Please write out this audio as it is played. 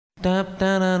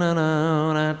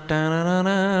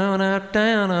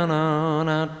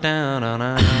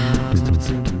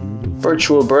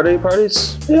Virtual birthday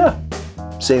parties? Yeah.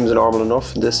 Seems normal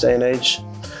enough in this day and age.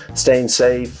 Staying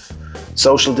safe,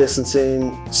 social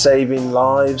distancing, saving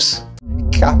lives.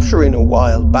 Capturing a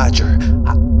wild badger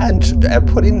and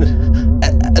putting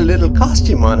a little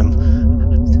costume on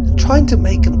him. Trying to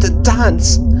make him to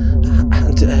dance.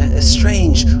 And a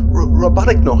strange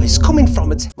robotic noise coming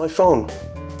from it. My phone.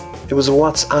 It was a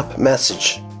WhatsApp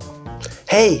message.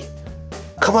 Hey,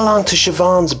 come along to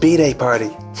Siobhan's B-Day party.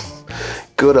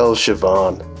 Good old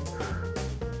Siobhan.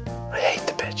 I hate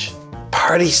the bitch.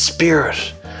 Party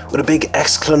spirit with a big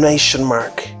exclamation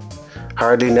mark.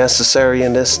 Hardly necessary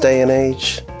in this day and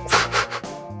age.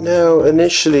 Now,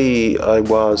 initially I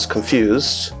was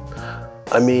confused.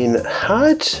 I mean,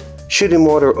 had shooting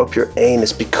water up your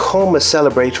anus become a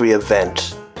celebratory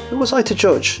event? Who was I to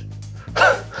judge?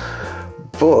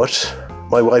 But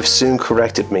my wife soon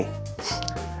corrected me.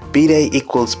 B-Day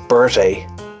equals birthday.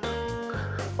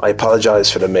 I apologise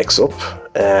for the mix-up.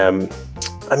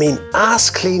 I mean,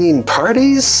 ass-cleaning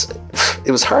parties?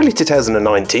 It was hardly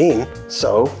 2019.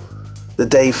 So, the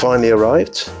day finally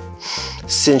arrived.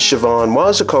 Since Siobhan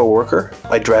was a co-worker,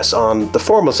 I dress on the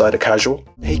formal side of casual.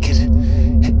 Naked,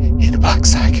 in a black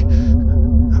sack,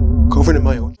 covered in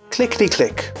my own.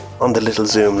 Clickety-click on the little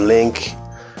Zoom link.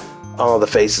 All the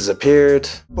faces appeared.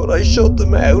 But I shut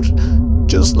them out,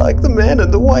 just like the men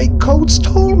in the white coats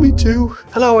told me to.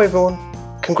 Hello everyone.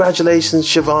 Congratulations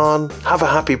Siobhan. Have a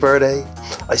happy birthday.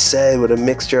 I said with a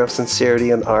mixture of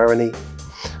sincerity and irony.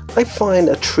 I find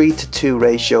a 3-to-2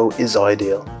 ratio is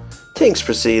ideal. Things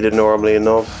proceeded normally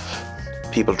enough.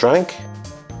 People drank,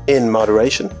 in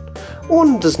moderation.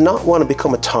 One does not want to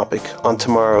become a topic on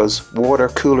tomorrow's water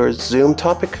cooler Zoom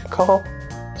topic call.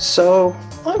 So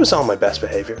I was on my best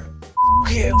behaviour.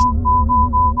 Fuck you.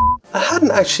 I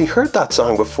hadn't actually heard that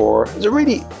song before. It was a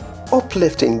really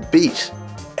uplifting beat.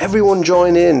 Everyone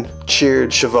join in, cheered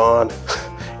Siobhan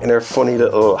in her funny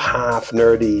little half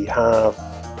nerdy, half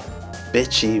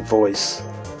bitchy voice.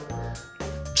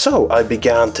 So I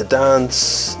began to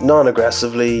dance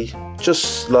non-aggressively,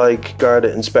 just like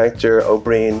Garda Inspector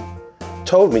O'Brien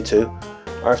told me to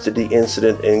after the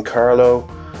incident in Carlow.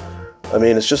 I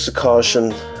mean, it's just a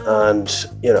caution and,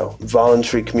 you know,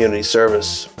 voluntary community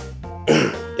service,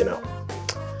 you know.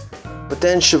 But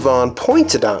then Siobhan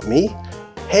pointed at me.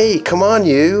 Hey, come on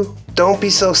you, don't be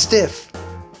so stiff.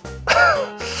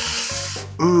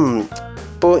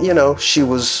 But, you know, she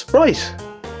was right.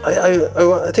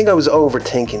 I think I was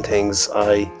overthinking things.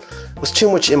 I was too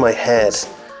much in my head.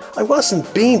 I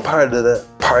wasn't being part of the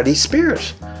party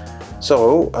spirit.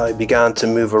 So I began to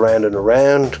move around and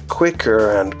around,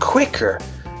 quicker and quicker.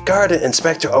 Garda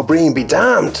Inspector O'Brien be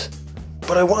damned.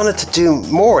 But I wanted to do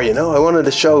more, you know. I wanted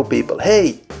to show people,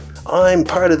 hey, I'm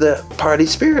part of the party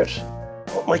spirit.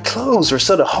 But my clothes were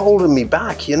sort of holding me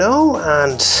back, you know,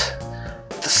 and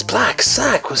this black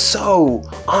sack was so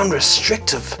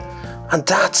unrestrictive. And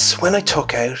that's when I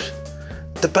took out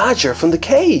the badger from the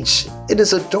cage in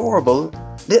his adorable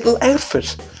little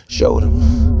outfit. Showed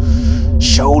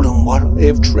him what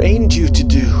I've trained you to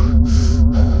do.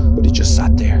 But he just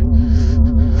sat there,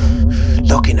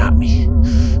 looking at me.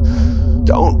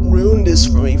 Don't ruin this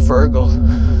for me,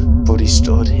 Fergal. But he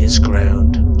stood his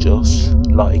ground, just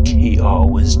like he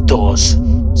always does.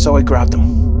 So I grabbed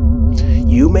him.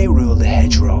 You may rule the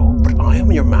hedgerow, but I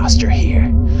am your master here.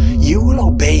 You will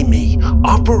obey me,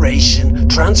 Operation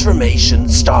Transformation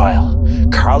style.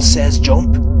 Carl says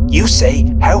jump, you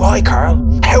say, how high,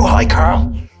 Carl? How high,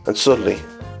 Carl? And suddenly,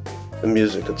 the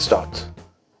music had stopped.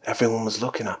 Everyone was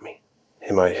looking at me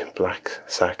in my black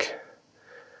sack.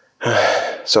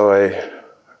 So I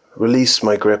released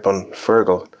my grip on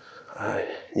Fergal. I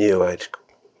knew I'd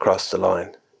crossed the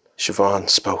line. Siobhan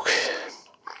spoke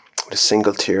with a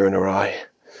single tear in her eye.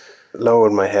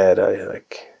 Lowered my head.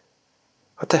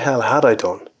 What the hell had I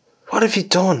done? What have you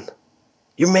done?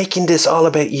 You're making this all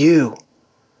about you.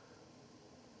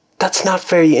 That's not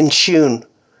very in tune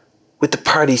with the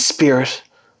party spirit.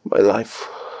 My life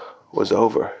was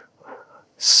over.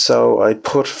 So I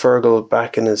put Fergal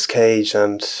back in his cage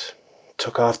and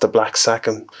took off the black sack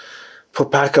and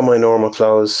put back on my normal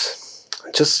clothes.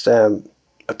 Just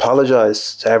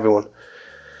apologised to everyone.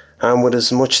 And with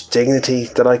as much dignity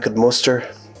that I could muster,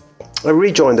 I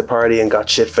rejoined the party and got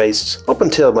shit-faced up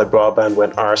until my broadband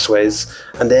went arseways,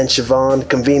 and then Siobhan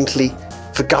conveniently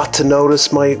forgot to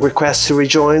notice my request to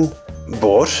rejoin.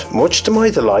 But, much to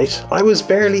my delight, I was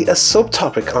barely a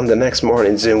subtopic on the next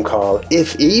morning's Zoom call,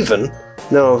 if even.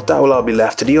 No, that will all be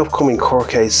left to the upcoming court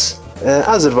case,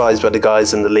 as advised by the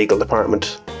guys in the legal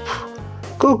department.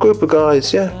 Good group of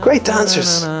guys, yeah. Great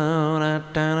dancers.